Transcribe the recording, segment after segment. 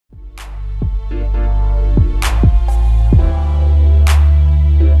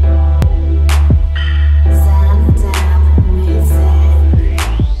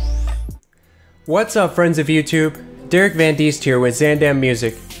What's up, friends of YouTube? Derek Van Diest here with Zaandam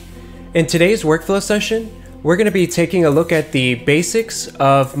Music. In today's workflow session, we're going to be taking a look at the basics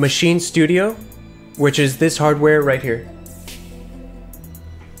of Maschine Studio, which is this hardware right here.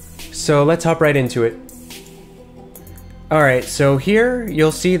 So let's hop right into it. Alright, so here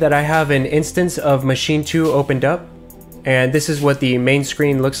you'll see that I have an instance of Maschine 2 opened up, and this is what the main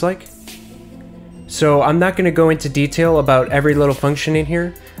screen looks like. So I'm not going to go into detail about every little function in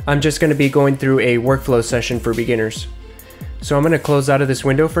here. I'm just going to be going through a workflow session for beginners. So I'm going to close out of this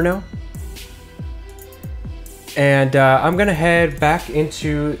window for now. And I'm going to head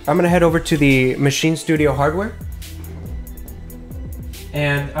over to the Maschine Studio hardware.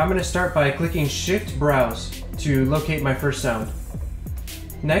 And I'm going to start by clicking Shift Browse to locate my first sound.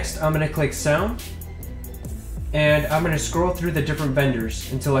 Next, I'm going to click Sound. And I'm going to scroll through the different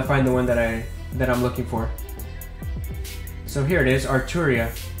vendors until I find the one that I'm looking for. So here it is,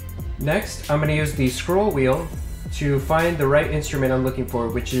 Arturia. Next, I'm going to use the scroll wheel to find the right instrument I'm looking for,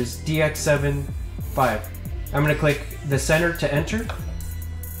 which is DX7 5. I'm going to click the center to enter.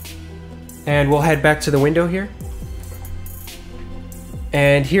 And we'll head back to the window here.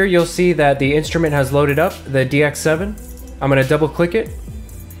 And here you'll see that the instrument has loaded up, the DX7. I'm going to double click it.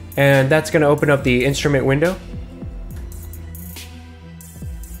 And that's going to open up the instrument window.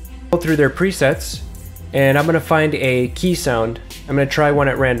 Go through their presets, and I'm going to find a key sound. I'm going to try one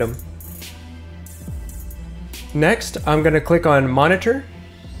at random. Next, I'm going to click on Monitor,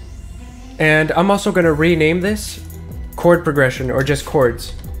 and I'm also going to rename this Chord Progression, or just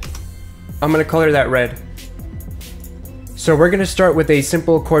Chords. I'm going to color that red. So we're going to start with a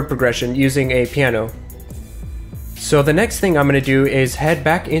simple chord progression using a piano. So the next thing I'm going to do is head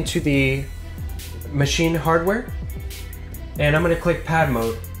back into the Maschine hardware, and I'm going to click Pad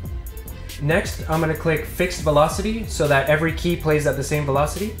Mode. Next, I'm going to click Fixed Velocity so that every key plays at the same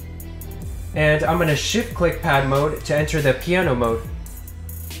velocity. And I'm going to shift-click Pad Mode to enter the piano mode.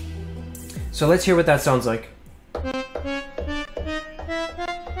 So let's hear what that sounds like.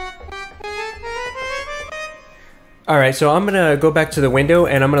 Alright, so I'm going to go back to the window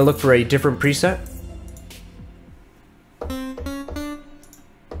and I'm going to look for a different preset.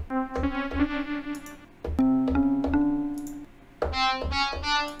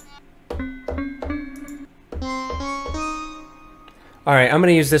 Alright, I'm going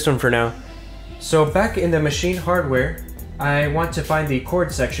to use this one for now. So back in the Maschine hardware, I want to find the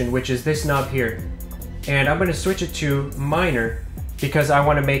chord section, which is this knob here. And I'm going to switch it to minor, because I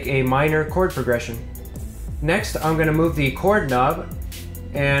want to make a minor chord progression. Next, I'm going to move the chord knob,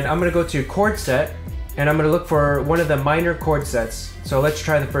 and I'm going to go to chord set, and I'm going to look for one of the minor chord sets. So let's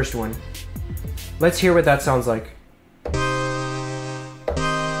try the first one. Let's hear what that sounds like.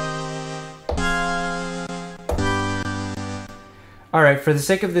 Alright, for the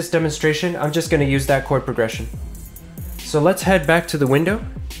sake of this demonstration, I'm just going to use that chord progression. So let's head back to the window,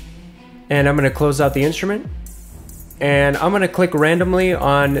 and I'm going to close out the instrument, and I'm going to click randomly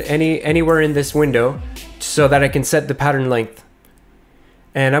on anywhere in this window so that I can set the pattern length.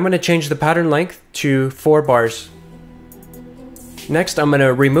 And I'm going to change the pattern length to 4 bars. Next, I'm going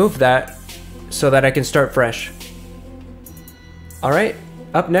to remove that so that I can start fresh. Alright,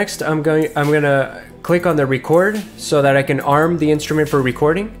 up next I'm going to click on the record so that I can arm the instrument for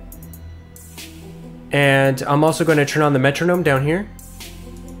recording. And I'm also going to turn on the metronome down here.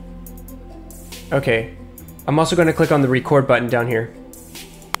 Okay, I'm also going to click on the record button down here.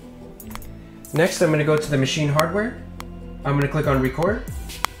 Next, I'm going to go to the Maschine hardware. I'm going to click on record.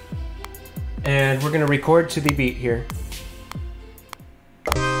 And we're going to record to the beat here.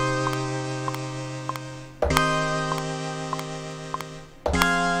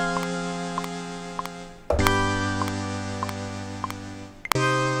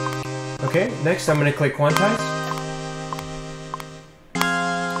 Okay, next I'm going to click Quantize.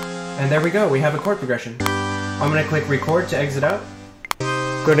 And there we go, we have a chord progression. I'm going to click Record to exit out.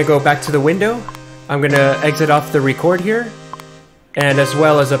 Going to go back to the window. I'm going to exit off the record here, and as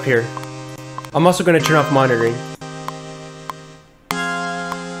well as up here. I'm also going to turn off monitoring.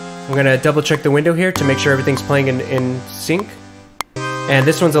 I'm going to double check the window here to make sure everything's playing in sync. And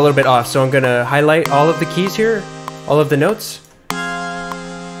this one's a little bit off, so I'm going to highlight all of the keys here, all of the notes.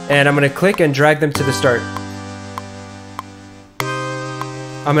 And I'm going to click and drag them to the start.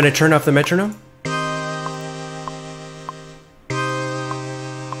 I'm going to turn off the metronome.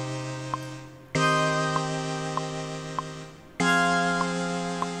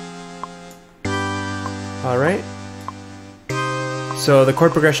 Alright. So the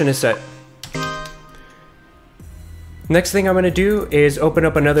chord progression is set. Next thing I'm going to do is open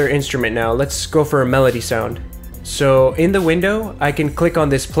up another instrument now. Let's go for a melody sound. So in the window, I can click on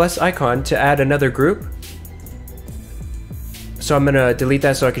this plus icon to add another group. So I'm gonna delete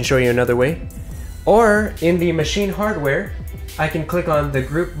that so I can show you another way. Or in the machine hardware, I can click on the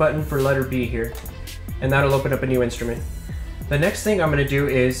group button for letter B here, and that'll open up a new instrument. The next thing I'm gonna do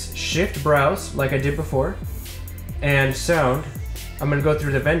is shift browse like I did before, and sound. I'm gonna go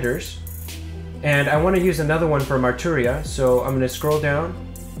through the vendors, and I wanna use another one from Arturia, so I'm gonna scroll down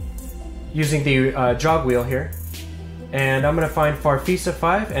using the jog wheel here, and I'm gonna find Farfisa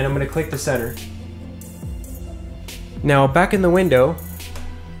 5, and I'm gonna click the center. Now back in the window,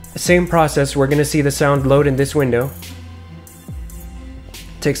 same process, we're gonna see the sound load in this window.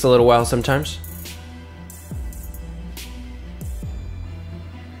 Takes a little while sometimes.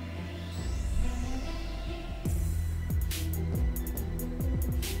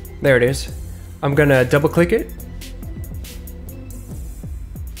 There it is. I'm gonna double click it.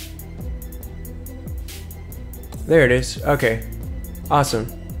 There it is. Okay, awesome.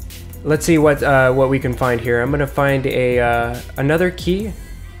 Let's see what we can find here. I'm gonna find a another key,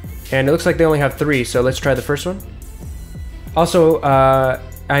 and it looks like they only have 3. So let's try the first one. Also,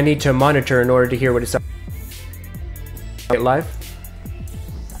 I need to monitor in order to hear what it sounds like live.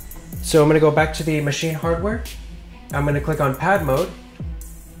 So I'm gonna go back to the machine hardware. I'm gonna click on pad mode,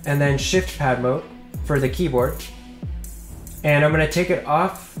 and then shift pad mode for the keyboard. And I'm gonna take it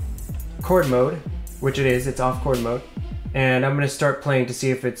off chord mode, which it is, it's off chord mode. And I'm gonna start playing to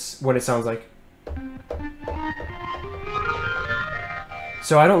see if it's what it sounds like.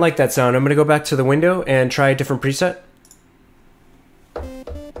 So I don't like that sound. I'm gonna go back to the window and try a different preset.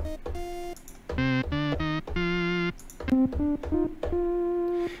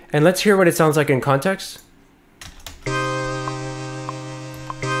 And let's hear what it sounds like in context.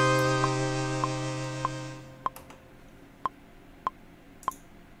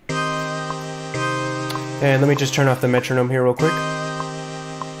 And let me just turn off the metronome here real quick.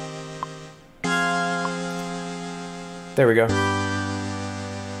 There we go.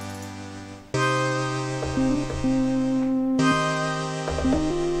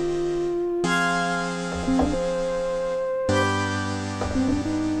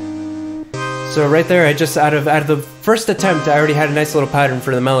 So right there, I just out of the first attempt, I already had a nice little pattern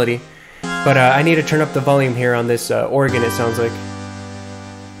for the melody. But I need to turn up the volume here on this organ, it sounds like.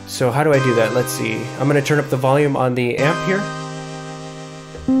 So how do I do that? Let's see. I'm going to turn up the volume on the amp here.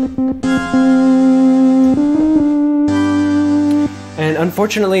 And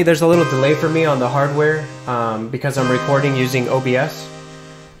unfortunately, there's a little delay for me on the hardware because I'm recording using OBS.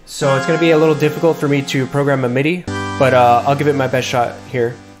 So it's going to be a little difficult for me to program a MIDI, but I'll give it my best shot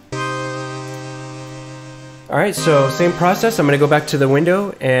here. Alright, so same process. I'm going to go back to the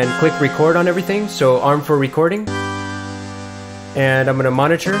window and click record on everything. So arm for recording. And I'm going to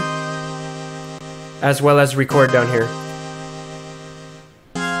monitor as well as record down here.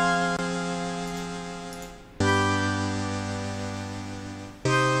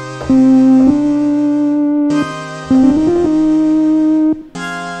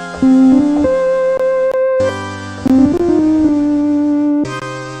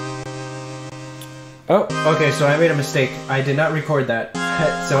 Oh, okay, so I made a mistake. I did not record that.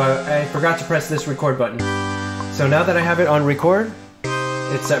 So I forgot to press this record button. So now that I have it on record,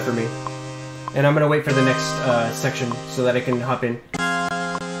 it's set for me. And I'm gonna wait for the next section so that I can hop in. I'm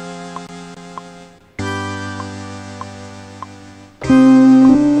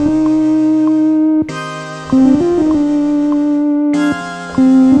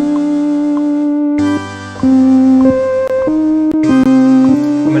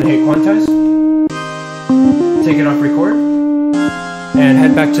gonna hit quantize, take it off record, and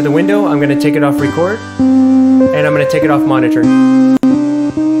head back to the window. I'm gonna take it off record, and I'm going to take it off monitor.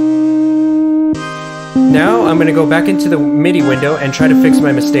 Now I'm going to go back into the MIDI window and try to fix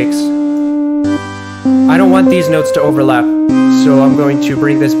my mistakes. I don't want these notes to overlap, so I'm going to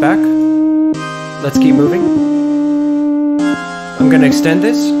bring this back. Let's keep moving. I'm going to extend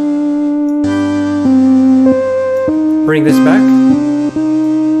this. Bring this back.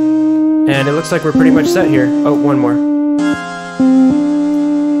 And it looks like we're pretty much set here. Oh, one more.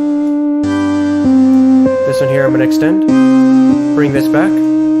 This one here I'm going to extend, bring this back,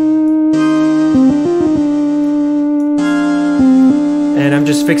 and I'm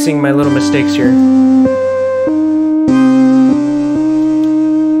just fixing my little mistakes here.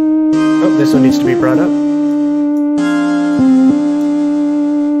 Oh, this one needs to be brought up.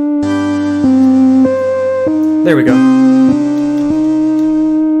 There we go.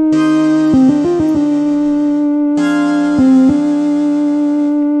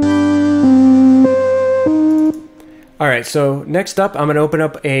 Alright, so next up I'm going to open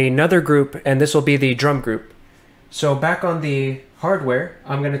up another group, and this will be the drum group. So back on the hardware,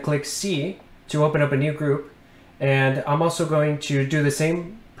 I'm going to click C to open up a new group. And I'm also going to do the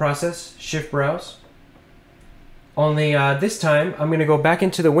same process, Shift Browse. Only this time, I'm going to go back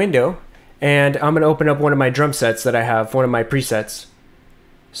into the window and I'm going to open up one of my drum sets that I have, one of my presets.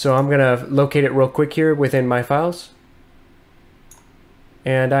 So I'm going to locate it real quick here within my files.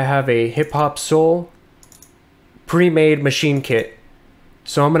 And I have a hip hop soul pre-made Maschine kit.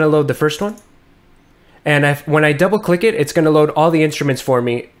 So I'm going to load the first one. And when I double click it, it's going to load all the instruments for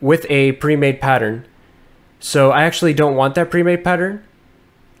me with a pre-made pattern. So I actually don't want that pre-made pattern.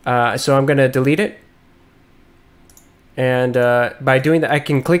 So I'm going to delete it. And by doing that, I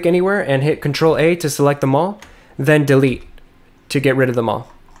can click anywhere and hit Control A to select them all, then delete to get rid of them all.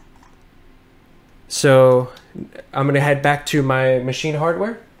 So I'm going to head back to my Maschine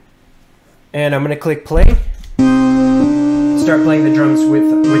hardware. And I'm going to click play. Start playing the drums with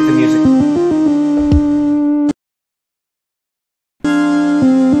the music.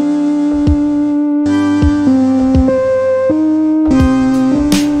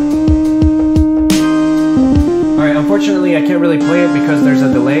 Unfortunately, I can't really play it because there's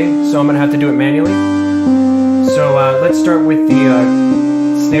a delay, so I'm going to have to do it manually. So let's start with the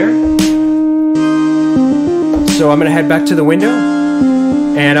snare. So I'm going to head back to the window,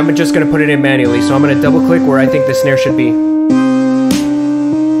 and I'm just going to put it in manually. So I'm going to double click where I think the snare should be.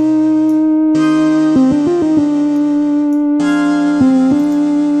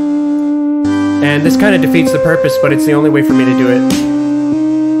 And this kind of defeats the purpose, but it's the only way for me to do it.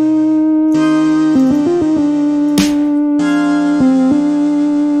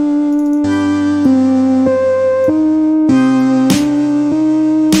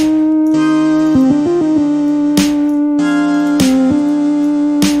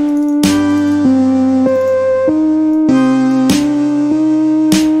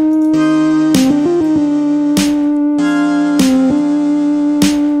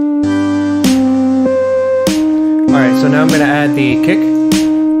 So now I'm going to add the kick.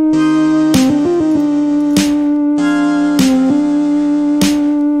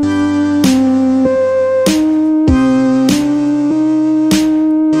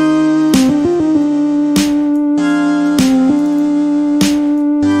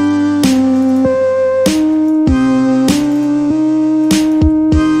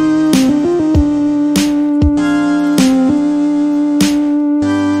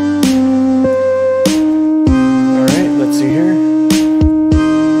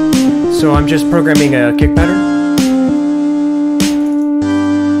 So I'm just programming a kick pattern.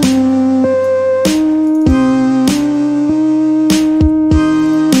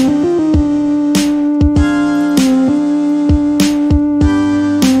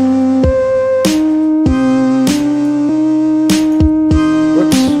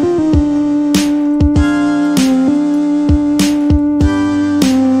 Whoops.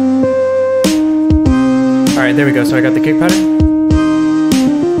 Alright, there we go. So I got the kick pattern.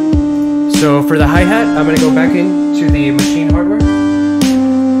 So for the hi-hat, I'm going to go back into the Maschine hardware,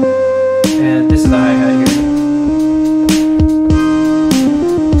 and this is the hi-hat here.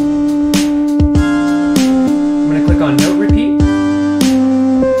 I'm going to click on note repeat,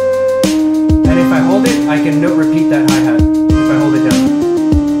 and if I hold it, I can note repeat that hi-hat if I hold it down.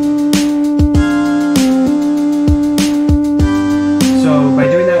 So by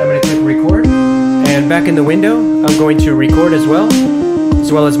doing that, I'm going to click record, and back in the window, I'm going to record as well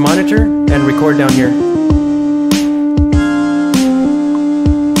as monitor and record down here.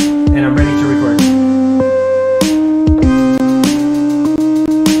 And I'm ready to record.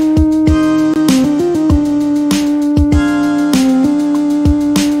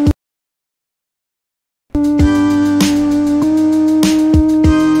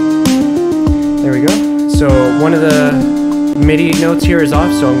 There we go. So one of the MIDI notes here is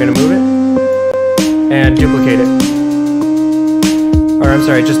off, so I'm going to move it and duplicate it. Or I'm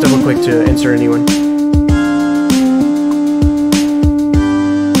sorry, just double click to insert a new one.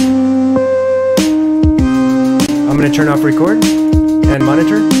 I'm going to turn off record and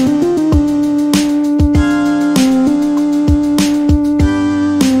monitor.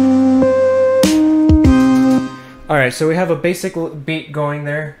 Alright, so we have a basic beat going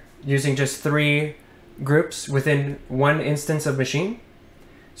there using just 3 groups within one instance of Maschine.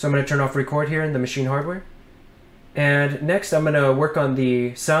 So I'm going to turn off record here in the Maschine hardware. And next I'm going to work on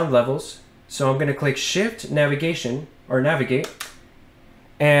the sound levels. So I'm going to click Shift Navigation, or Navigate.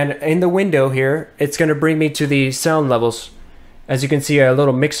 And in the window here, it's going to bring me to the sound levels. As you can see, a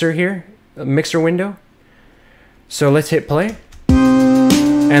little mixer here, a mixer window. So let's hit play.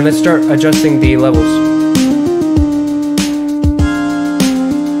 And let's start adjusting the levels.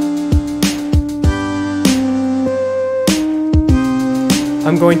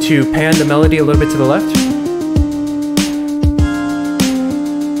 I'm going to pan the melody a little bit to the left.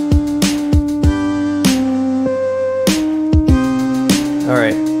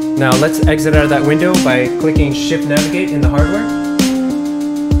 Alright, now let's exit out of that window by clicking Shift Navigate in the hardware.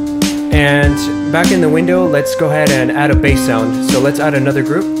 And back in the window, let's go ahead and add a bass sound. So let's add another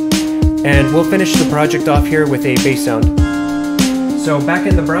group, and we'll finish the project off here with a bass sound. So back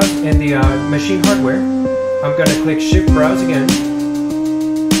in the Maschine hardware, I'm going to click Shift Browse again,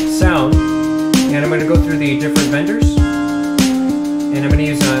 Sound, and I'm going to go through the different vendors, and I'm going to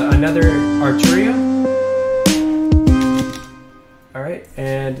use another Arturia. Alright,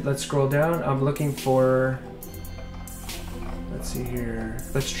 and let's scroll down. I'm looking for, let's see here,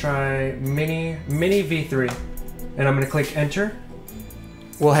 let's try Mini V3, and I'm going to click Enter.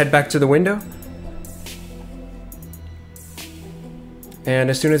 We'll head back to the window, and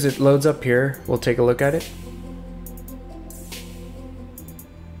as soon as it loads up here, we'll take a look at it.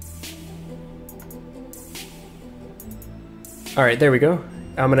 Alright, there we go.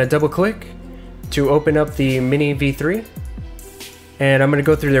 I'm going to double click to open up the Mini V3, and I'm going to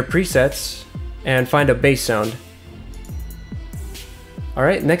go through their presets and find a bass sound.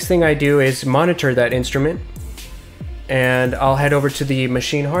 Alright, next thing I do is monitor that instrument, and I'll head over to the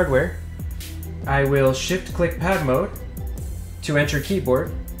Maschine hardware. I will shift click pad mode to enter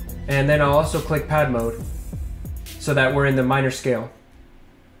keyboard, and then I'll also click pad mode so that we're in the minor scale.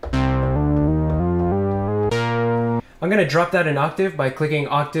 I'm going to drop that an octave by clicking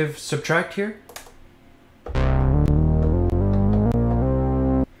octave subtract here.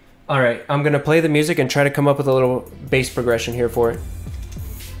 Alright, I'm going to play the music and try to come up with a little bass progression here for it.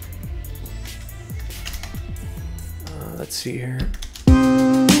 Let's see here.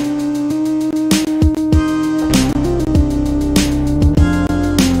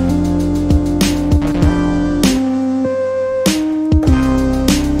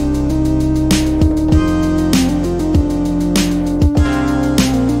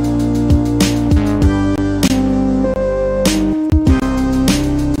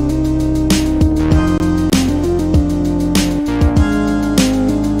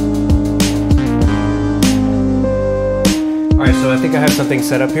 So I think I have something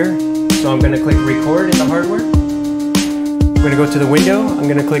set up here. So I'm going to click record in the hardware. I'm going to go to the window. I'm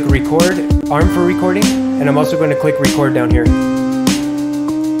going to click record, arm for recording, and I'm also going to click record down here.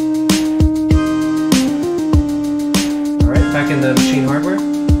 Alright, back in the Maschine hardware.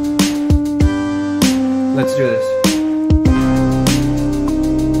 Let's do this.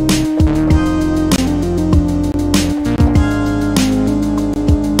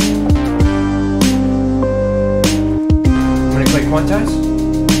 Quantize.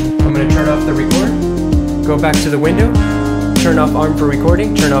 I'm going to turn off the record, go back to the window, turn off arm for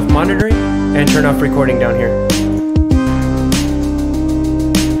recording, turn off monitoring, and turn off recording down here.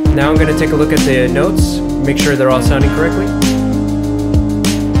 Now I'm going to take a look at the notes, make sure they're all sounding correctly.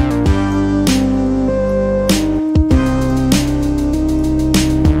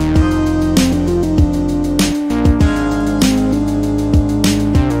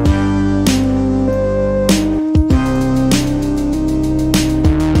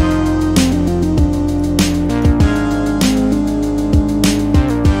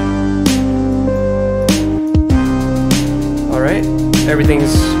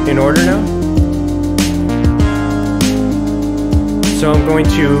 Everything's in order now. So I'm going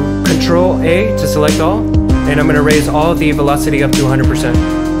to Control A to select all, and I'm going to raise all the velocity up to 100%.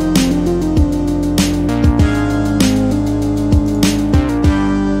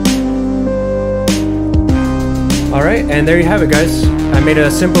 Alright, and there you have it, guys. I made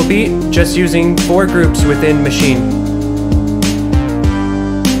a simple beat just using 4 groups within Maschine.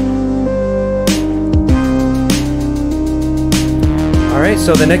 Alright,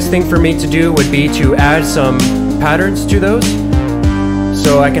 so the next thing for me to do would be to add some patterns to those.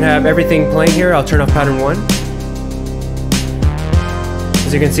 So I can have everything playing here. I'll turn off pattern 1.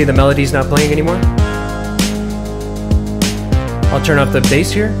 As you can see, the melody's not playing anymore. I'll turn off the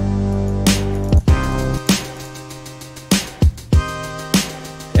bass here.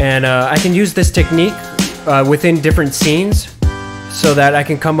 And I can use this technique within different scenes so that I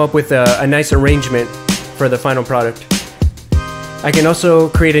can come up with a nice arrangement for the final product. I can also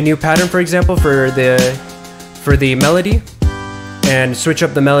create a new pattern, for example, for the melody, and switch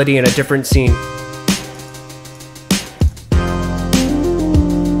up the melody in a different scene.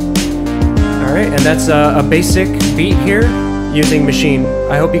 Alright, and that's a basic beat here using Maschine.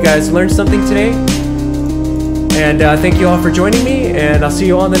 I hope you guys learned something today, and thank you all for joining me, and I'll see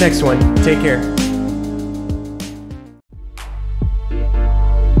you all on the next one. Take care.